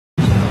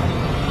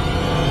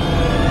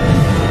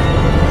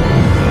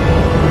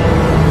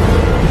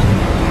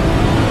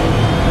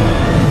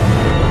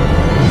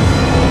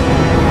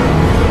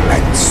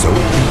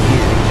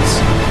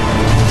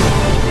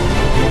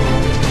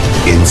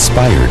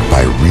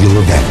real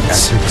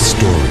events. Epic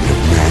story of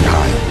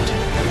mankind.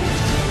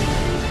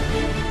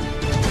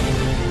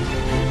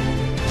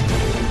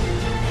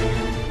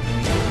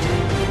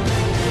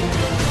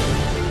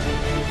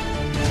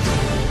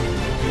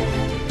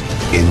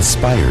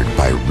 Inspired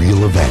by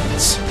real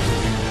events.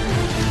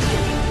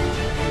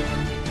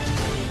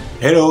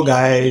 Hello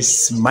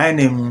guys, my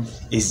name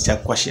is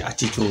Jakwashi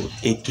Atito,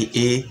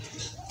 aka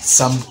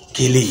Sam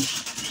Kelly.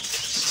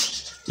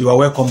 You are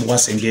welcome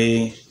once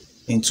again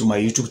into my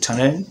YouTube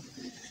channel,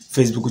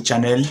 Facebook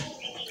channel,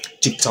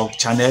 TikTok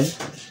channel,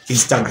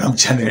 Instagram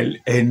channel,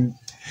 and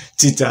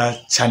Twitter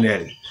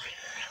channel.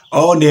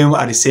 All names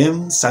are the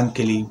same, Sam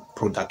Kelly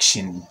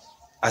Production,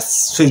 as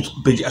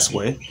Facebook page as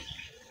well.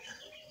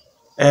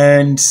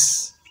 And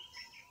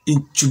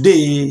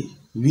today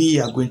we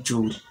are going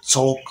to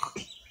talk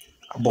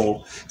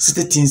about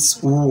certain things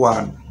who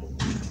are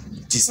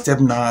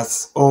disturbing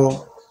us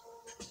or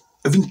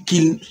even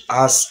kill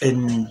us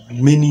in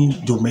many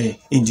domains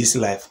in this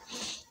life.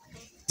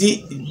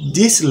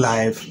 This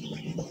life,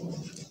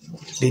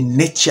 the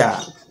nature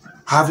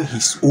have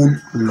his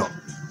own law.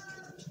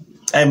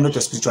 I am not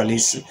a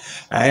spiritualist.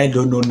 I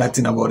don't know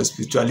nothing about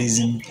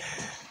spiritualism.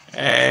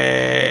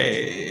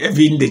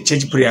 Even the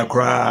church prayer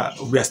cry,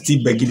 we are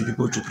still begging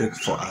people to pray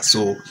for us.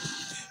 So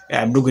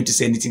I'm not going to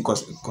say anything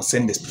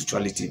concerning the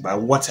spirituality,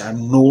 but what I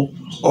know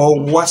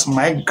or what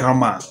my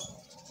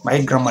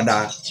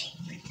grandmother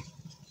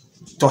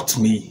taught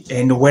me,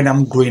 and when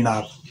I'm growing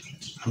up,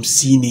 I'm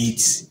seeing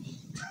it,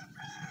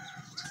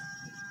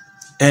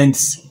 and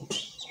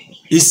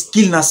it's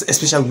killing us,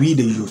 especially we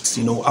the youth.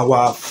 You know,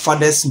 our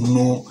fathers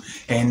know,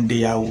 and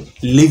they are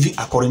living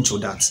according to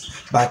that,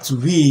 but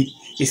we,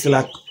 it's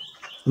like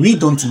we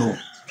don't know.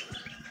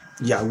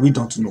 Yeah, we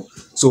don't know.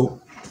 So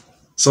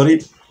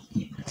sorry.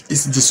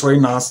 It's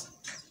destroying us,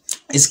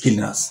 it's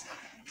killing us.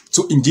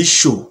 So in this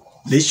show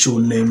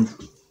name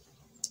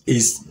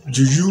is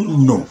Do You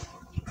Know?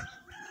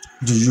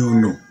 Do you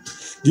know?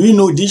 Do you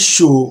know this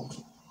show?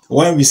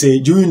 When we say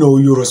do you know,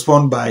 you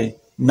respond by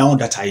now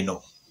that I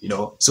know. You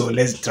know, so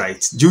let's try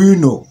it. Do you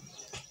know?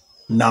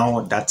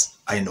 Now that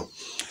I know.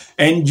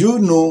 And you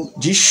know,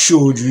 this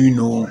show, do you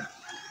know,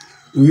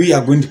 we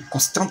are going to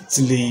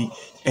constantly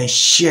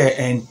share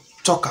and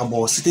talk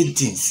about certain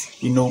things,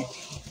 you know,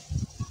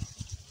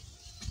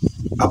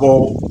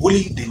 about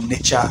only the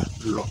nature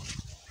law.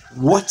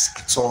 What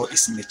at all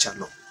is nature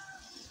law?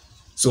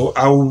 So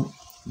I will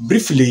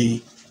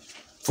briefly,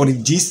 for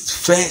this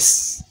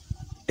first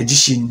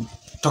edition,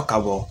 talk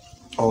about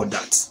all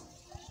that.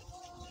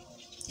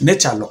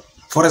 Nature law.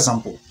 For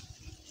example,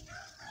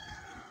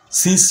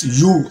 since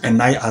you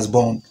and I as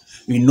born,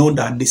 we know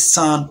that the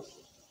sun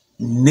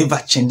never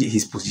changes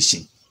his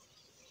position.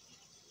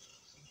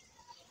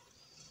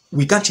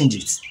 We can't change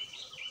it.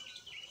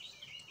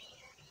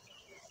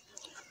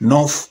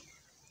 North,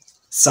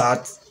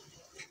 south,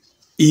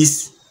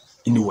 east,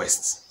 in the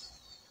west.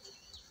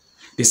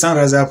 The sun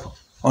rises up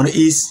on the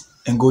east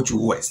and go to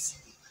west.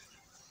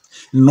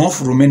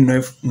 North remain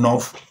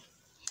north,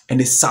 and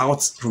the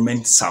south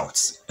remain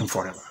south and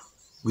forever.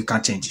 We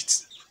can't change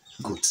it.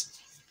 Good.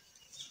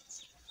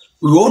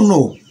 We all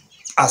know,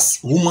 as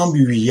human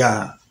beings we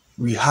are,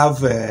 we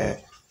have a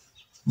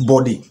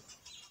body,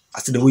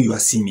 as the way you are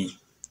seeing me,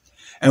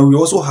 and we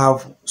also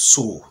have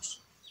souls.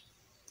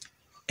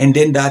 And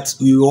then that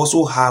we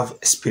also have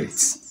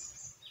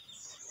spirits.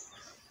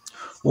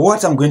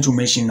 What I'm going to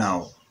mention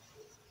now,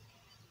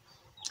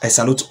 I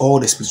salute all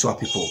the spiritual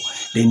people.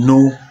 They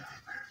know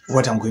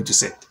what I'm going to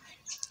say.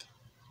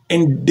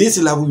 In this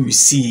level, we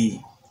see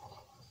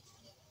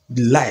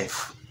the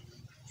life,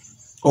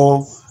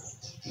 or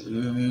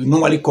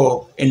normally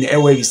called in the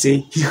airway, we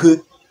say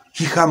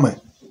hihame.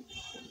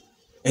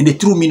 And the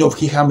true meaning of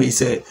hihame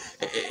is a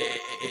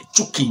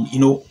choking, you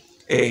know.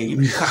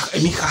 We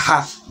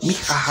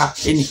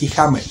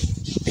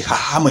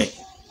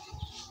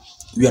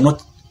are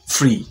not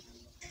free.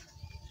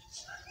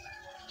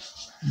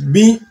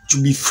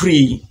 To be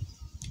free,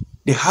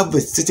 they have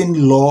a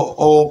certain law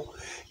or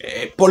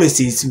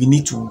policies we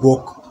need to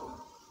work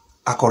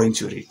according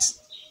to it.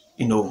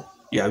 You know,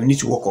 yeah, we need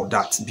to work on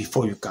that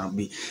before you can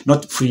be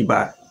not free.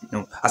 But you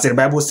know, as the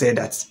Bible said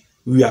that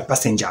we are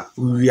passenger,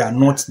 we are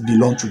not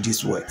belong to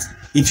this world.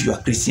 If you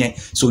are Christian,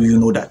 so you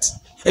know that.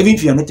 Even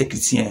if you are not a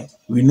Christian,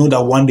 we know that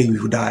one day we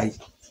will die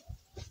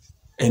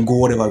and go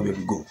wherever we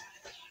will go.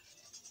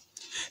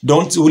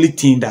 Don't only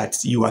think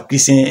that you are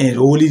Christian and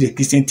only the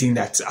Christian think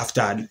that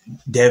after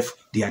death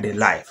they are the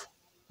life.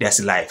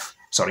 There's life.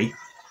 Sorry.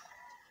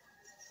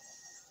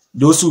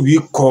 Those who we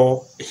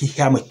call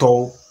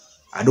Hihameto,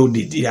 I know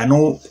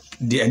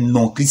they are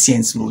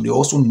non-Christians. No, they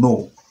also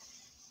know.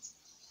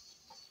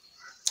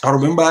 I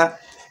remember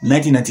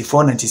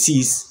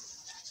 1994-96,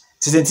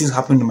 certain things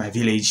happened in my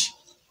village.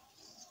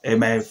 And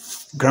my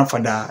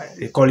grandfather,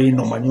 they call him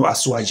Nomanu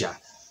Aswaja,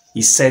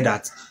 he said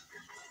that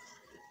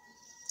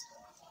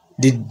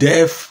the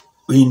deaf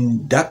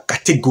in that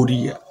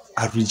category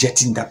are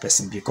rejecting that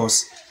person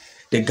because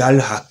the girl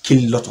had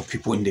killed a lot of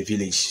people in the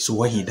village. So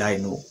when he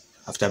died, no,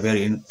 after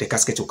burying, the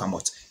casket will come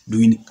out.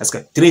 Doing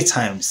casket 3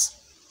 times.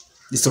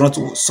 It's not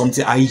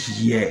something I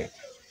hear.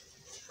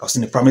 I was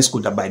in the primary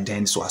school that by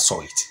then, so I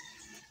saw it.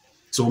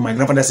 So my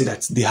grandfather said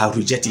that they have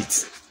rejected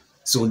it.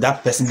 So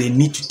that person, they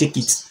need to take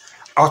it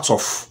out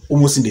of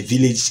almost in the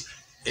village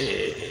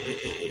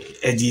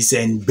edges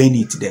and burn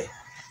it there.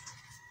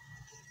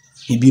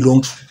 It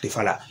belonged to the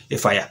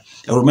fire.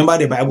 I remember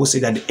the Bible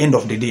said at the end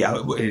of the day,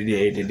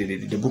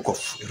 the book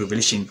of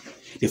Revelation,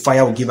 the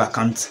fire will give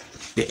account,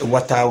 the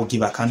water will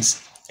give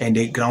account, and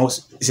the ground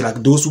is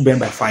like those who burn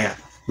by fire,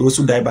 those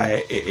who die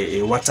by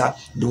water,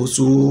 those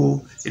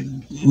who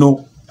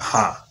know,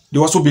 they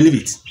also believe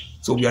it.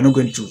 So we are not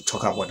going to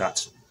talk about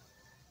that.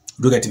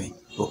 Do you get me?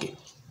 Okay.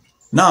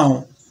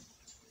 Now,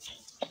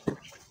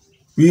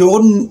 we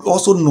all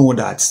also know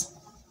that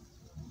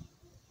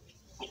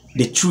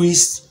the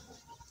trees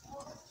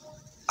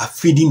are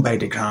feeding by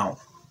the ground,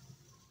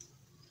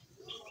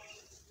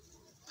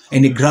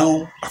 and the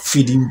ground are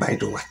feeding by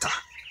the water.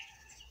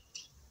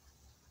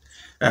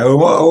 I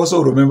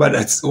also remember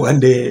that one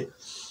day,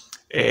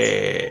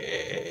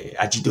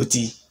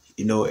 Agidoti,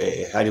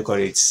 how do you call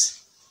it?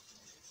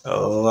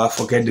 Oh, I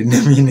forget the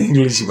name in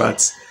English,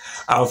 but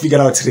I'll figure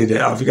out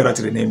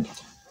the name.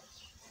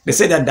 They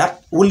said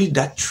that only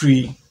that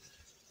tree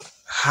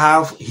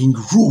have in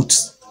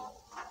roots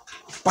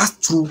pass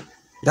through. It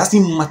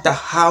doesn't matter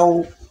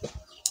how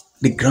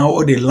the ground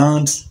or the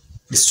land,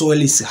 the soil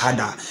is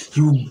harder.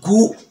 He will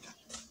go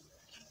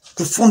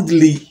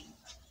profoundly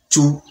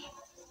to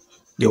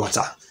the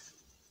water.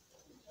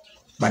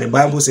 But the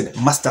Bible said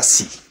mustard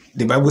seed.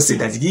 The Bible said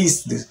that he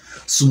is the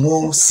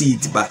small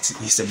seed, but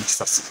he's a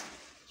mustard seed.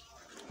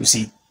 You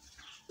see.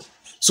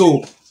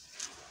 So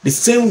the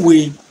same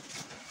way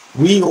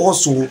we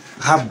also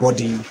have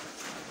body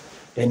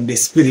and the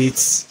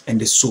spirit and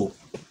the soul.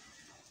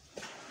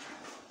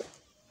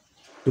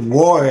 The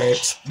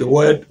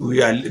word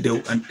we are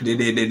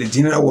the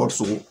general world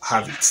will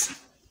have it.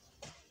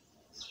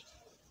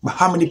 But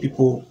how many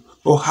people,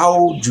 or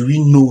how do we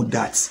know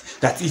that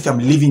if I'm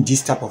living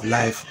this type of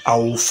life, I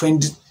will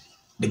offend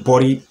the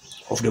body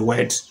of the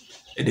word,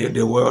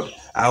 the world.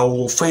 I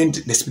will offend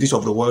the spirit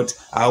of the word.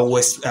 I will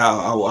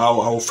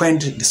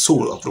offend the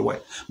soul of the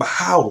word. But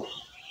how,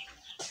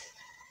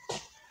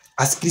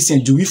 as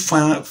Christians, do we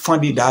find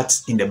it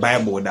that in the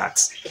Bible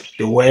that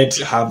the word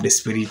have the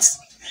spirit,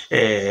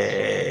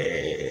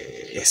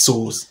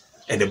 souls,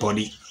 and the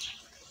body?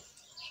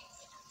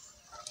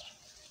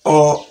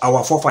 Or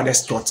our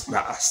forefathers taught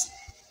us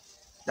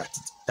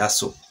that's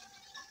so.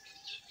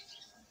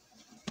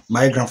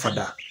 My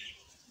grandfather,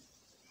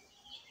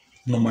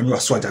 say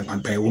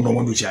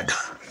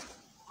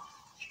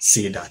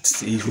that.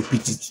 He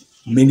repeated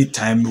many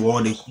times.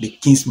 All the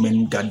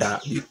kingsmen gather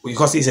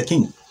because he's a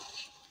king.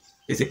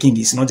 He's a king.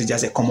 He's not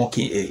just a common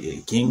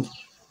king.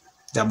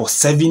 There are about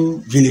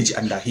 7 villages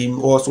under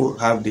him. Also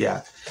have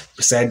their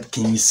beside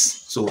kings.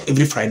 So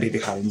every Friday they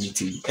have a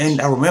meeting. And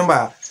I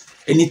remember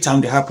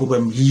anytime they have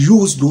problem, he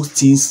used those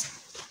things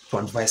to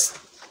advise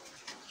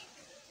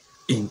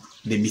in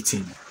the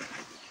meeting.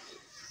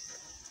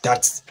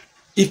 That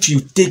if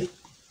you take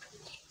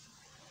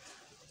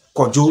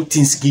Kojo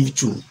things give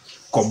to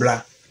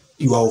Kobla,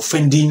 you are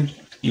offending.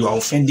 He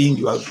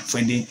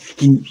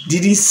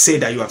didn't say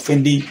that you are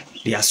offending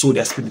their soul,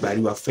 their spirit, but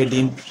you are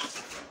offending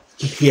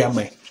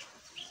Hikiame.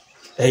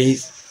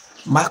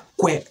 It's like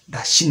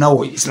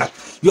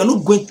you are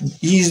not going to,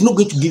 he is not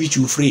going to give it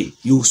to you free.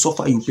 You will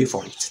suffer, you pay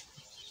for it.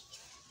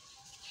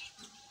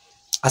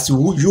 As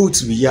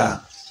youths we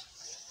are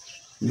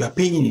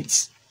paying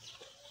it.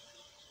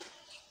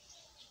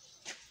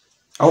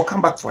 I'll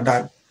come back for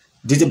that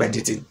detail by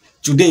detail.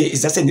 Today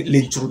is just an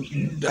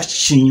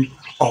introduction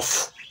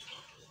of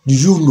do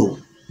you know?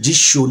 This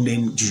show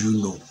name, do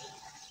you know?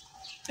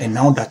 And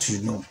now that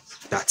you know,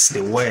 that's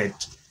the world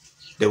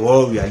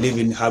we are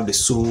living have the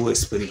soul, a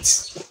spirit.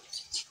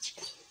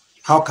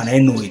 How can I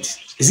know it?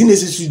 Is it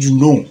necessary to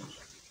know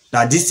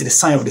that this is the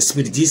sign of the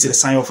spirit, this is the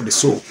sign of the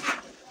soul,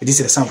 this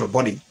is the sign of the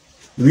body?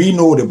 We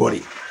know the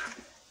body.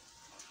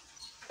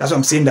 That's what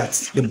I'm saying, that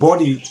the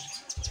body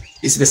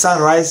is the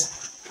sunrise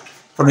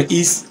from the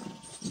east,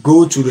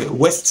 go to the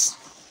west,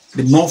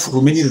 the north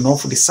remaining the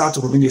north, the south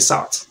remaining the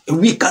south. And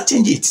we can't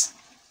change it.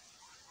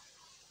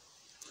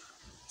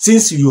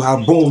 Since you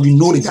are born, we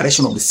know the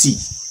direction of the sea.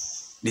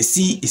 The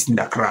sea is in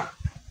Accra.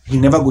 He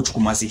never go to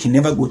Kumasi. He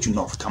never go to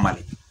North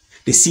Tamale.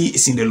 The sea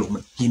is in the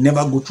Lome. He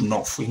never go to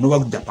North. He never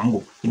go to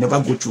Dapango. He never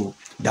go to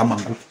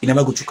Damango. He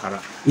never go to Kara.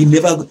 He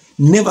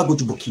never go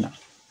to Burkina.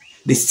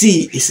 The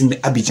sea is in the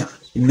Abidjan.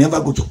 He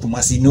never go to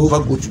Kumasi. He never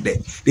go to there.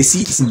 The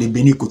sea is in the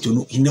Benin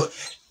Cotonou.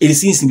 The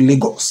sea is in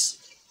Lagos.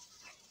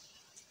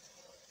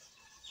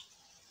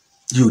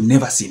 You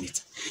never seen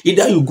it.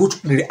 Either you go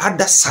to the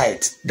other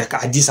side, like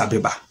Addis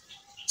Ababa,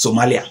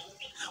 Somalia,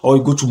 or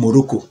you go to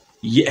Morocco.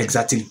 Yeah,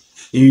 exactly.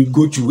 You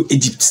go to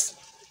Egypt,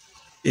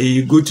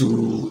 you go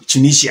to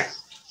Tunisia,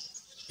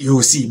 you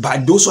will see.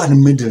 But those who are in the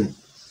middle,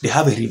 they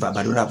have a river,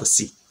 but don't have a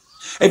sea.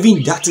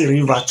 Even that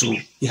river too,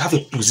 they have a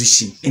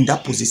position. In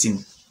that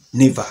position,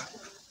 never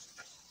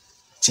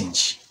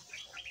change.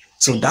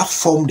 So that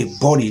form the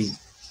body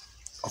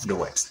of the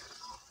West.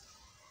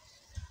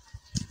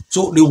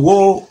 So the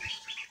world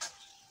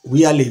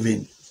we are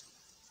living,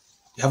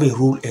 you have a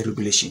rule and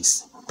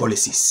regulations,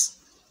 policies.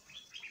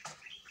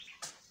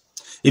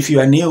 If you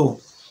are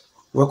new,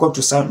 welcome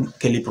to Sam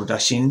Kelly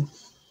Production,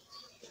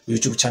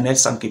 YouTube channel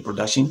Sam Kelly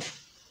Production,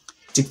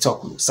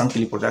 TikTok Sam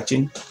Kelly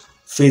Production,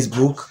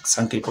 Facebook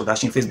Sam Kelly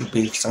Production, Facebook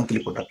page Sam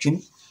Kelly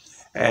Production,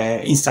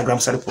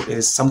 Instagram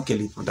Sam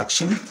Kelly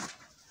Production,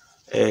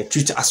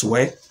 Twitter as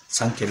well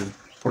Sam Kelly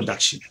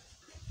Production.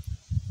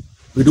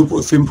 We do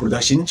film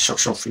production, short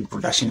film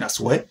production as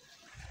well,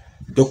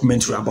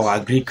 documentary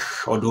about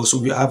agric, or those.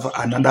 We have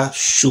another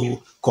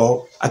show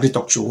called Agri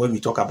Talk Show where we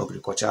talk about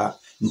agriculture,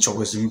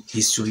 tourism,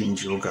 history, and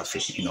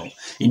geography. You know,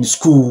 in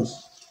school,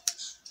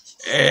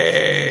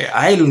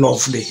 I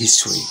love the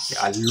history.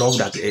 I love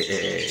that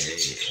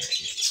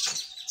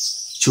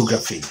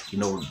geography. You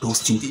know,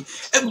 those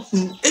things.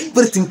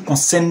 Everything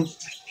concern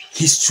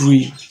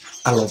history.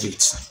 I love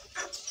it.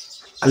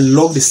 I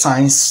love the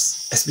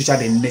science,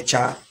 especially the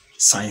nature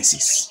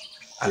sciences.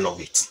 I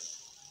love it.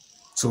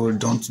 So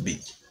don't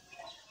be.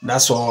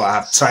 That's all.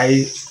 I've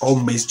tried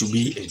always to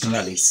be a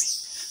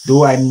journalist,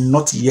 though I'm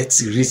not yet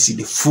reached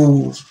the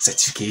full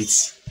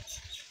certificate.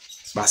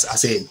 But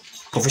as a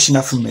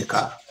professional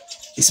filmmaker,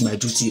 it's my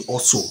duty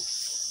also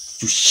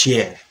to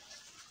share,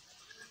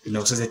 you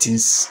know, certain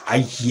things I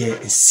hear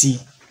and see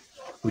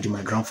with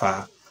my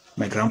grandpa,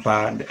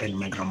 and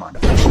my grandmother.